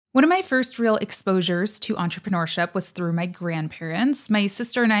One of my first real exposures to entrepreneurship was through my grandparents. My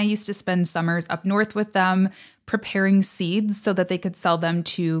sister and I used to spend summers up north with them preparing seeds so that they could sell them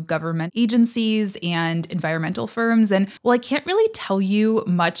to government agencies and environmental firms. And while I can't really tell you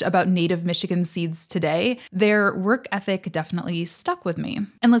much about native Michigan seeds today, their work ethic definitely stuck with me.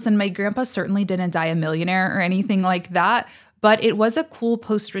 And listen, my grandpa certainly didn't die a millionaire or anything like that, but it was a cool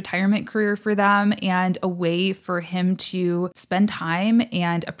post-retirement career for them and a way for him to spend time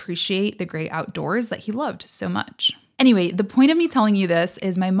and appreciate the great outdoors that he loved so much. Anyway, the point of me telling you this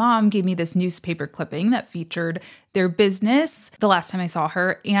is my mom gave me this newspaper clipping that featured their business the last time I saw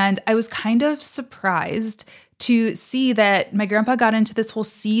her, and I was kind of surprised to see that my grandpa got into this whole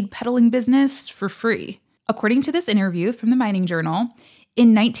seed peddling business for free. According to this interview from the Mining Journal,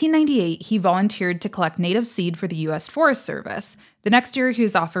 in 1998, he volunteered to collect native seed for the U.S. Forest Service. The next year, he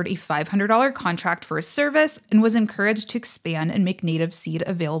was offered a $500 contract for his service and was encouraged to expand and make native seed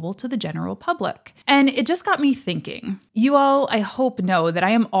available to the general public. And it just got me thinking. You all, I hope, know that I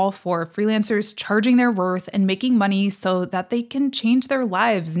am all for freelancers charging their worth and making money so that they can change their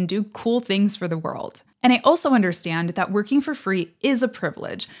lives and do cool things for the world. And I also understand that working for free is a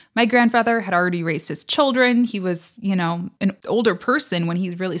privilege. My grandfather had already raised his children. He was, an older person when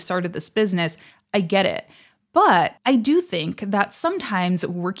he really started this business. I get it. But I do think that sometimes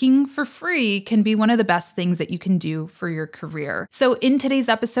working for free can be one of the best things that you can do for your career. So in today's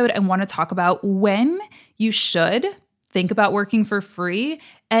episode, I want to talk about when you should think about working for free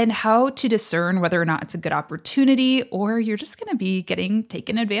and how to discern whether or not it's a good opportunity or you're just going to be getting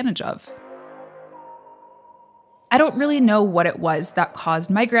taken advantage of. I don't really know what it was that caused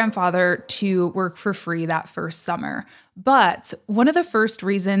my grandfather to work for free that first summer. But one of the first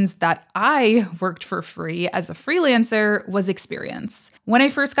reasons that I worked for free as a freelancer was experience. When I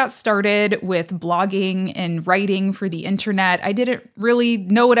first got started with blogging and writing for the internet, I didn't really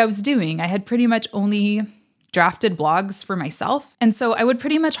know what I was doing. I had pretty much only drafted blogs for myself. And so I would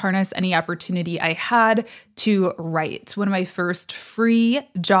pretty much harness any opportunity I had to write. One of my first free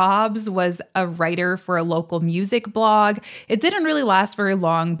jobs was a writer for a local music blog. It didn't really last very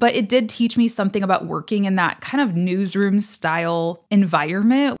long, but it did teach me something about working in that kind of newsroom style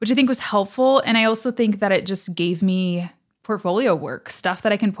environment, which I think was helpful. And I also think that it just gave me portfolio work, stuff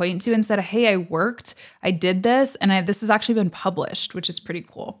that I can point to and said, hey, I worked, I did this, and this has actually been published, which is pretty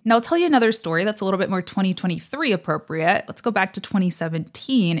cool. Now I'll tell you another story that's a little bit more 2023 appropriate. Let's go back to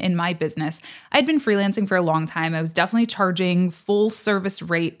 2017 in my business. I'd been freelancing for a long time. I was definitely charging full service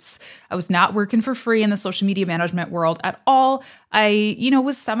rates. I was not working for free in the social media management world at all. I,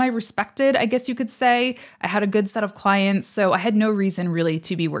 was semi-respected, I guess you could say. I had a good set of clients, so I had no reason really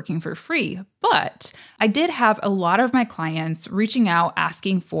to be working for free. But I did have a lot of my clients reaching out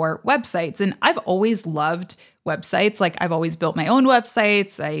asking for websites, and I've always loved websites. Like I've always built my own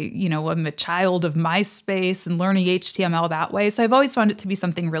websites. I'm a child of MySpace and learning HTML that way. So I've always found it to be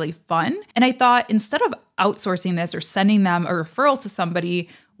something really fun. And I thought instead of outsourcing this or sending them a referral to somebody,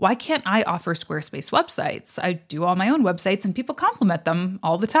 why can't I offer Squarespace websites? I do all my own websites and people compliment them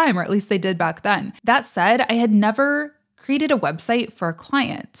all the time, or at least they did back then. That said, I had never created a website for a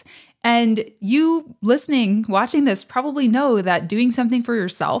client. And you listening, watching this probably know that doing something for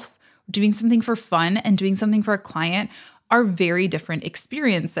yourself, doing something for fun, and doing something for a client are very different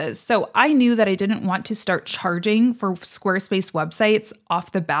experiences. So I knew that I didn't want to start charging for Squarespace websites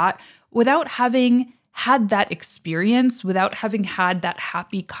off the bat without having had that experience, without having had that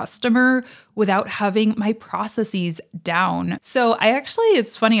happy customer, without having my processes down. So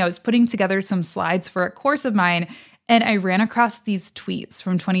it's funny, I was putting together some slides for a course of mine and I ran across these tweets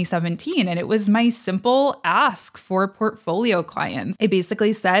from 2017, and it was my simple ask for portfolio clients. I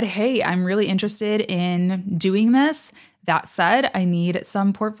basically said, hey, I'm really interested in doing this. That said, I need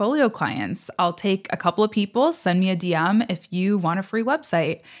some portfolio clients. I'll take a couple of people, send me a DM if you want a free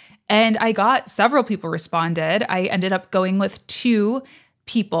website. And I got several people responded. I ended up going with two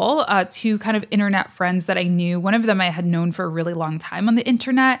people, two kind of internet friends that I knew. One of them I had known for a really long time on the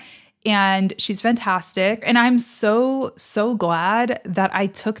internet, and she's fantastic. And I'm so, so glad that I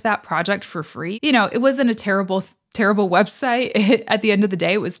took that project for free. It wasn't a terrible website. At the end of the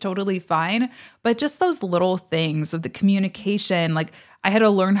day, it was totally fine. But just those little things of the communication, like I had to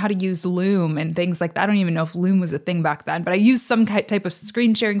learn how to use Loom and things like that. I don't even know if Loom was a thing back then, but I used some type of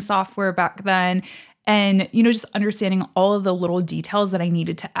screen sharing software back then. and, just understanding all of the little details that I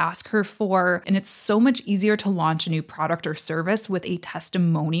needed to ask her for. And it's so much easier to launch a new product or service with a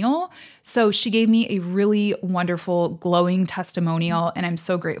testimonial. So she gave me a really wonderful, glowing testimonial, and I'm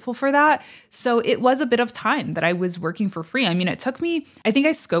so grateful for that. So it was a bit of time that I was working for free. I mean, it took me, I think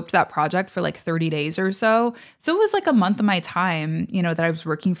I scoped that project for like 30 days or so. So it was like a month of my time, that I was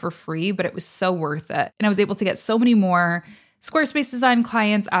working for free, but it was so worth it. And I was able to get so many more Squarespace design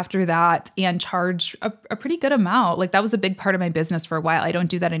clients after that and charge a pretty good amount. Like that was a big part of my business for a while. I don't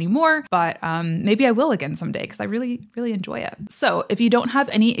do that anymore, but maybe I will again someday because I really, really enjoy it. So if you don't have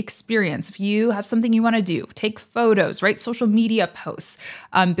any experience, if you have something you want to do, take photos, write social media posts,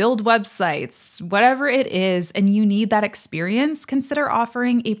 build websites, whatever it is, and you need that experience, consider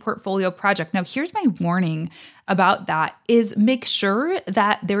offering a portfolio project. Now, here's my warning about that is make sure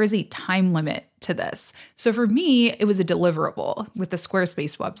that there is a time limit to this. So for me, it was a deliverable with the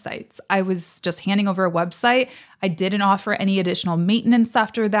Squarespace websites. I was just handing over a website. I didn't offer any additional maintenance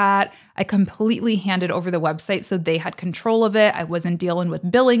after that. I completely handed over the website so they had control of it. I wasn't dealing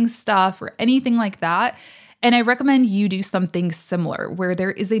with billing stuff or anything like that. And I recommend you do something similar where there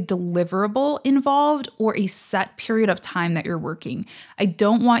is a deliverable involved or a set period of time that you're working. I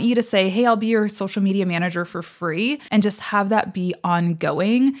don't want you to say, hey, I'll be your social media manager for free and just have that be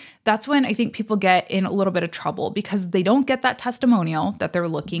ongoing. That's when I think people get in a little bit of trouble because they don't get that testimonial that they're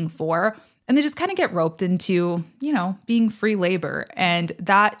looking for. And they just kind of get roped into, being free labor. And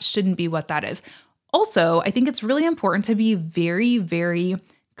that shouldn't be what that is. Also, I think it's really important to be very, very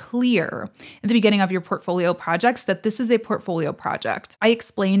clear at the beginning of your portfolio projects that this is a portfolio project. I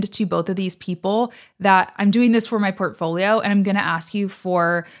explained to both of these people that I'm doing this for my portfolio and I'm going to ask you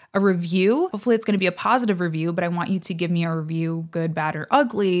for a review. Hopefully it's going to be a positive review, but I want you to give me a review, good, bad, or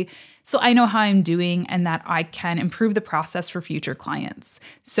ugly, so I know how I'm doing and that I can improve the process for future clients.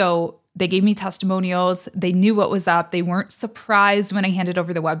 So they gave me testimonials. They knew what was up. They weren't surprised when I handed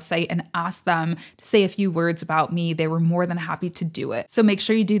over the website and asked them to say a few words about me. They were more than happy to do it. So make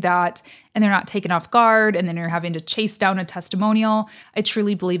sure you do that and they're not taken off guard and then you're having to chase down a testimonial. I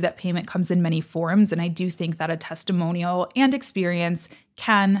truly believe that payment comes in many forms, and I do think that a testimonial and experience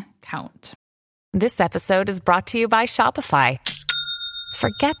can count. This episode is brought to you by Shopify.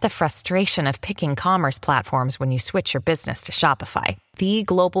 Forget the frustration of picking commerce platforms when you switch your business to Shopify, the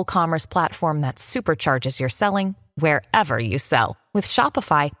global commerce platform that supercharges your selling wherever you sell. With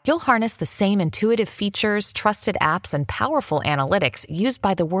Shopify, you'll harness the same intuitive features, trusted apps, and powerful analytics used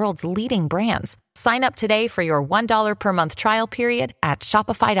by the world's leading brands. Sign up today for your $1 per month trial period at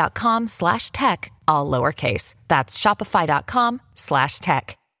shopify.com/tech, all lowercase. That's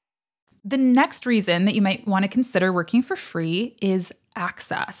shopify.com/tech. The next reason that you might want to consider working for free is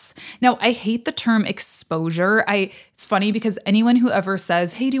access. Now, I hate the term exposure. It's funny because anyone who ever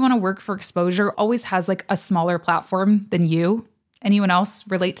says, hey, do you want to work for exposure, always has like a smaller platform than you. Anyone else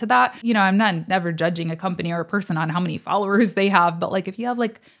relate to that? I'm never judging a company or a person on how many followers they have, but like if you have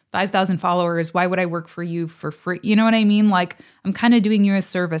like 5,000 followers, why would I work for you for free? You know what I mean? Like I'm kind of doing you a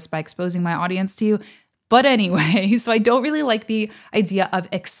service by exposing my audience to you. But anyway, so I don't really like the idea of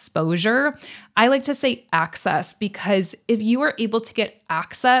exposure. I like to say access, because if you are able to get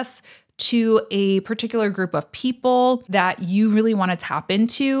access to a particular group of people that you really want to tap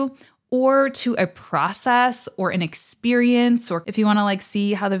into, or to a process or an experience, or if you want to like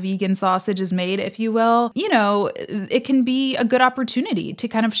see how the vegan sausage is made, if you will, it can be a good opportunity to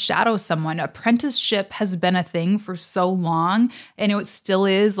kind of shadow someone. Apprenticeship has been a thing for so long. I know it still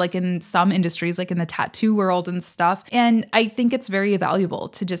is, like in some industries, like in the tattoo world and stuff. And I think it's very valuable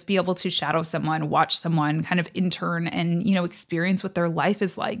to just be able to shadow someone, watch someone, kind of intern and, experience what their life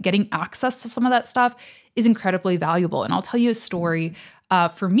is like. Getting access to some of that stuff is incredibly valuable. And I'll tell you a story.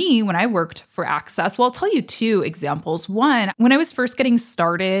 For me, when I worked for Access, well, I'll tell you two examples. One, when I was first getting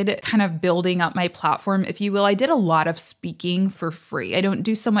started, kind of building up my platform, if you will, I did a lot of speaking for free. I don't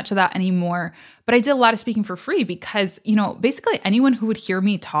do so much of that anymore, but I did a lot of speaking for free because, basically anyone who would hear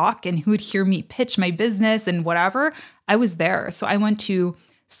me talk and who would hear me pitch my business and whatever, I was there. So I went to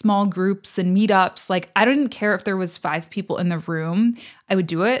small groups and meetups. Like I didn't care if there was 5 people in the room. I would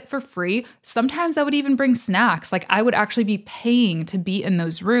do it for free. Sometimes I would even bring snacks. Like I would actually be paying to be in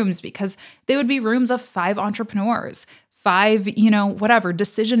those rooms because they would be rooms of 5 entrepreneurs, 5,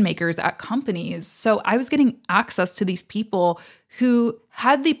 decision makers at companies. So I was getting access to these people who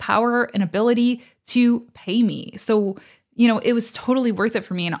had the power and ability to pay me. So it was totally worth it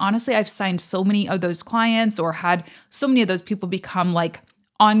for me. And honestly, I've signed so many of those clients or had so many of those people become like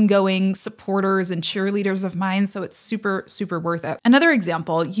ongoing supporters and cheerleaders of mine. So it's super, super worth it. Another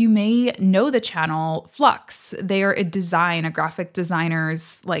example, you may know the channel Flux. They are a graphic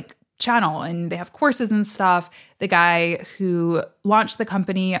designers like channel and they have courses and stuff. The guy who launched the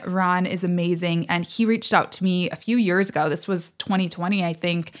company, Ron, is amazing. And he reached out to me a few years ago. This was 2020, I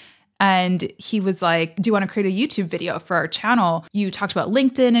think. And he was like, do you want to create a YouTube video for our channel? You talked about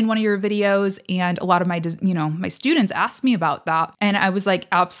LinkedIn in one of your videos. And a lot of my students asked me about that. And I was like,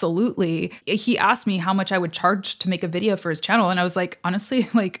 absolutely. He asked me how much I would charge to make a video for his channel. And I was like, honestly,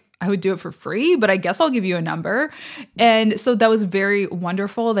 like, I would do it for free, but I guess I'll give you a number. And so that was very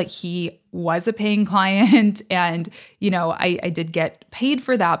wonderful that he was a paying client. And, I did get paid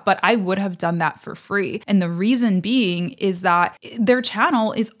for that, but I would have done that for free. And the reason being is that their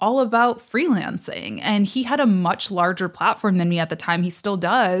channel is all about freelancing. And he had a much larger platform than me at the time. He still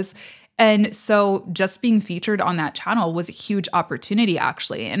does. And so just being featured on that channel was a huge opportunity,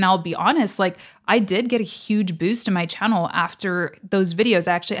 actually. And I'll be honest, like I did get a huge boost in my channel after those videos.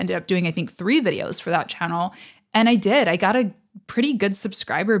 I actually ended up doing, I think, 3 videos for that channel. And I got a pretty good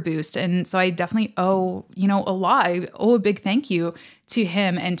subscriber boost. And so I definitely owe, a lot. I owe a big thank you to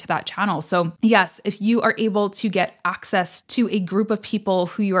him and to that channel. So yes, if you are able to get access to a group of people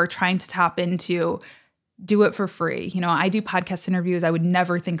who you are trying to tap into, do it for free. I do podcast interviews. I would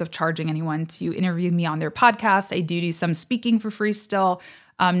never think of charging anyone to interview me on their podcast. I do some speaking for free still,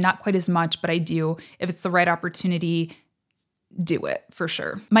 not quite as much, but I do. If it's the right opportunity, do it for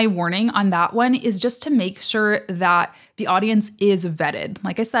sure. My warning on that one is just to make sure that the audience is vetted.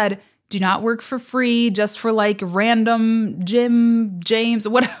 Like I said, do not work for free just for like random Jim, James,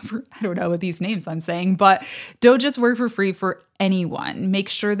 whatever. I don't know what these names I'm saying, but don't just work for free for anyone. Make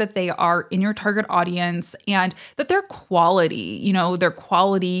sure that they are in your target audience and that they're quality, they're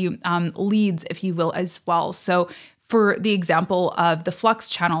quality leads, if you will, as well. So for the example of the Flux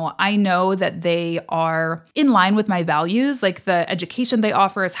channel, I know that they are in line with my values. Like the education they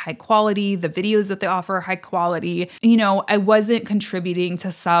offer is high quality. The videos that they offer are high quality. I wasn't contributing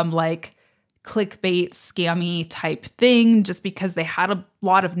to some like clickbait, scammy type thing just because they had a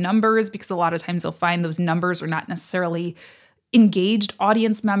lot of numbers, because a lot of times you'll find those numbers are not necessarily engaged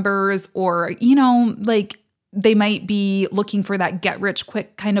audience members or, like they might be looking for that get rich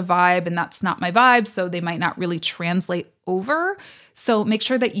quick kind of vibe, and that's not my vibe. So they might not really translate over. So make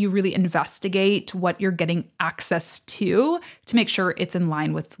sure that you really investigate what you're getting access to make sure it's in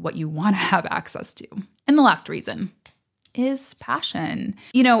line with what you want to have access to. And the last reason is passion.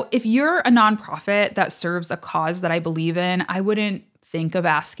 If you're a nonprofit that serves a cause that I believe in, I wouldn't think of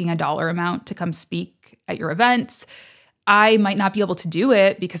asking a dollar amount to come speak at your events. I might not be able to do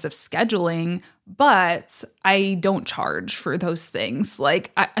it because of scheduling, but I don't charge for those things.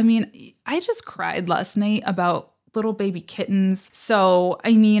 Like, I just cried last night about little baby kittens. So,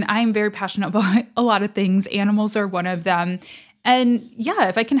 I'm very passionate about a lot of things. Animals are one of them. And yeah,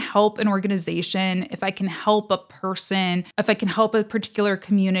 if I can help an organization, if I can help a person, if I can help a particular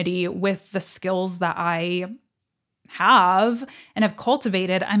community with the skills that I have and have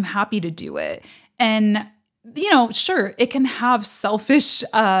cultivated, I'm happy to do it. And sure, it can have selfish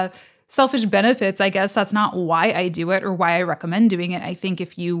benefits. I guess that's not why I do it or why I recommend doing it. I think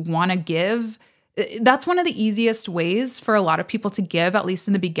if you want to give, that's one of the easiest ways for a lot of people to give, at least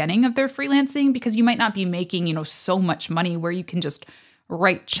in the beginning of their freelancing, because you might not be making, so much money where you can just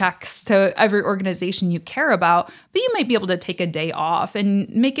write checks to every organization you care about, but you might be able to take a day off and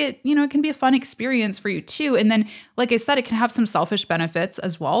make it, it can be a fun experience for you too. And then, like I said, it can have some selfish benefits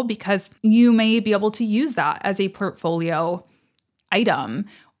as well, because you may be able to use that as a portfolio item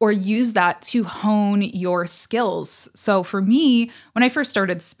or use that to hone your skills. So for me, when I first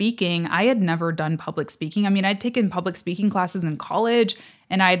started speaking, I had never done public speaking. I'd taken public speaking classes in college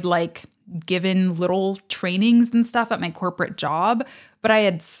and I'd given little trainings and stuff at my corporate job, but I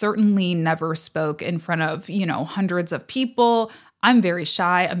had certainly never spoke in front of, hundreds of people. I'm very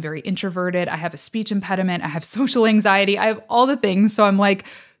shy. I'm very introverted. I have a speech impediment. I have social anxiety. I have all the things. So I'm like,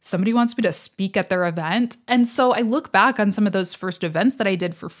 somebody wants me to speak at their event. And so I look back on some of those first events that I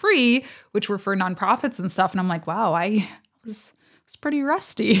did for free, which were for nonprofits and stuff. And I'm like, wow, I was pretty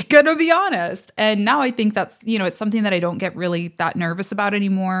rusty, gonna be honest. And now I think that's, it's something that I don't get really that nervous about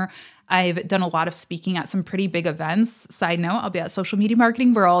anymore. I've done a lot of speaking at some pretty big events. Side note, I'll be at Social Media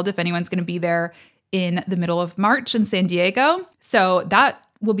Marketing World if anyone's going to be there in the middle of March in San Diego. So that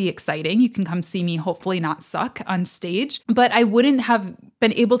will be exciting. You can come see me hopefully not suck on stage. But I wouldn't have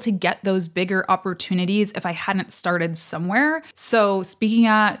been able to get those bigger opportunities if I hadn't started somewhere. So speaking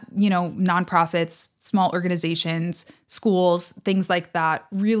at, nonprofits, small organizations, schools, things like that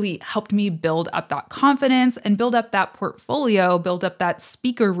really helped me build up that confidence and build up that portfolio, build up that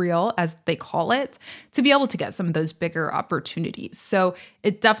speaker reel, as they call it, to be able to get some of those bigger opportunities. So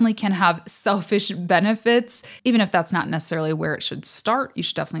it definitely can have selfish benefits, even if that's not necessarily where it should start. You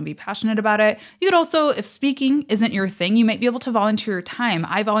should definitely be passionate about it. You could also, if speaking isn't your thing, you might be able to volunteer your time.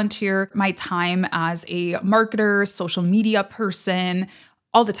 I volunteer my time as a marketer, social media person,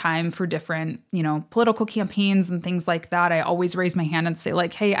 all the time for different, political campaigns and things like that. I always raise my hand and say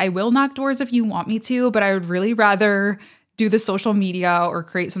like, hey, I will knock doors if you want me to, but I would really rather do the social media or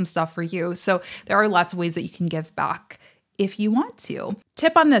create some stuff for you. So there are lots of ways that you can give back if you want to.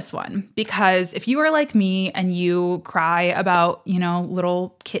 Tip on this one, because if you are like me and you cry about,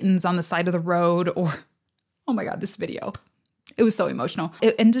 little kittens on the side of the road, or, oh my God, this video, it was so emotional.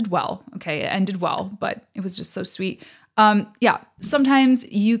 It ended well. Okay. It ended well, but it was just so sweet. Sometimes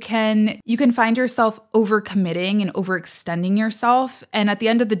you can find yourself overcommitting and overextending yourself. And at the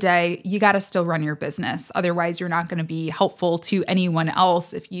end of the day, you got to still run your business. Otherwise, you're not going to be helpful to anyone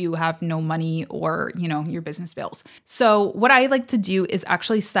else if you have no money or, your business fails. So what I like to do is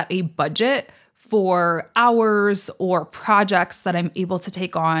actually set a budget for hours or projects that I'm able to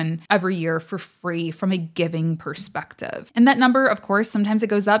take on every year for free from a giving perspective. And that number, of course, sometimes it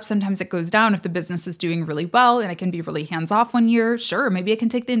goes up, sometimes it goes down. If the business is doing really well and I can be really hands-off one year, sure, maybe I can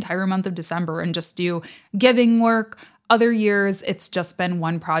take the entire month of December and just do giving work. Other years, it's just been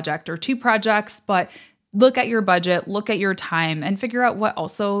one project or two projects, but look at your budget, look at your time, and figure out what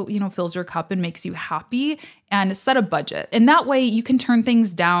also, fills your cup and makes you happy, and set a budget. And that way you can turn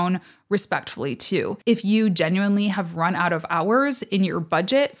things down respectfully too. If you genuinely have run out of hours in your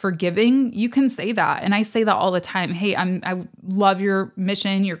budget for giving, you can say that. And I say that all the time. Hey, I love your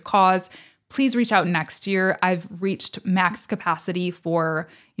mission, your cause. Please reach out next year. I've reached max capacity for,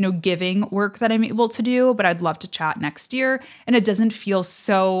 giving work that I'm able to do, but I'd love to chat next year. And it doesn't feel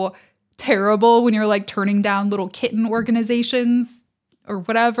so terrible when you're like turning down little kitten organizations or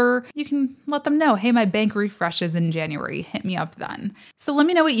whatever. You can let them know, hey, my bank refreshes in January. Hit me up then. So let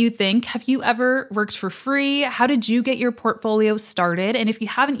me know what you think. Have you ever worked for free? How did you get your portfolio started? And if you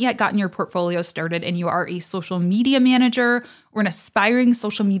haven't yet gotten your portfolio started and you are a social media manager or an aspiring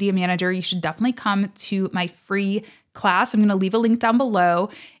social media manager, you should definitely come to my free class. I'm going to leave a link down below.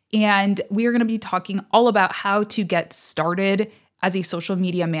 And we are going to be talking all about how to get started as a social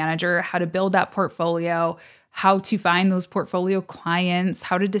media manager, how to build that portfolio, how to find those portfolio clients,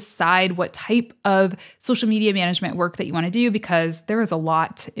 how to decide what type of social media management work that you want to do, because there is a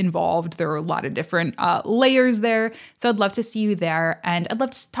lot involved. There are a lot of different layers there. So I'd love to see you there. And I'd love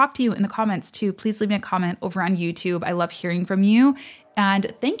to talk to you in the comments too. Please leave me a comment over on YouTube. I love hearing from you.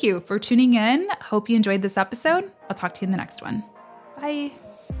 And thank you for tuning in. Hope you enjoyed this episode. I'll talk to you in the next one. Bye.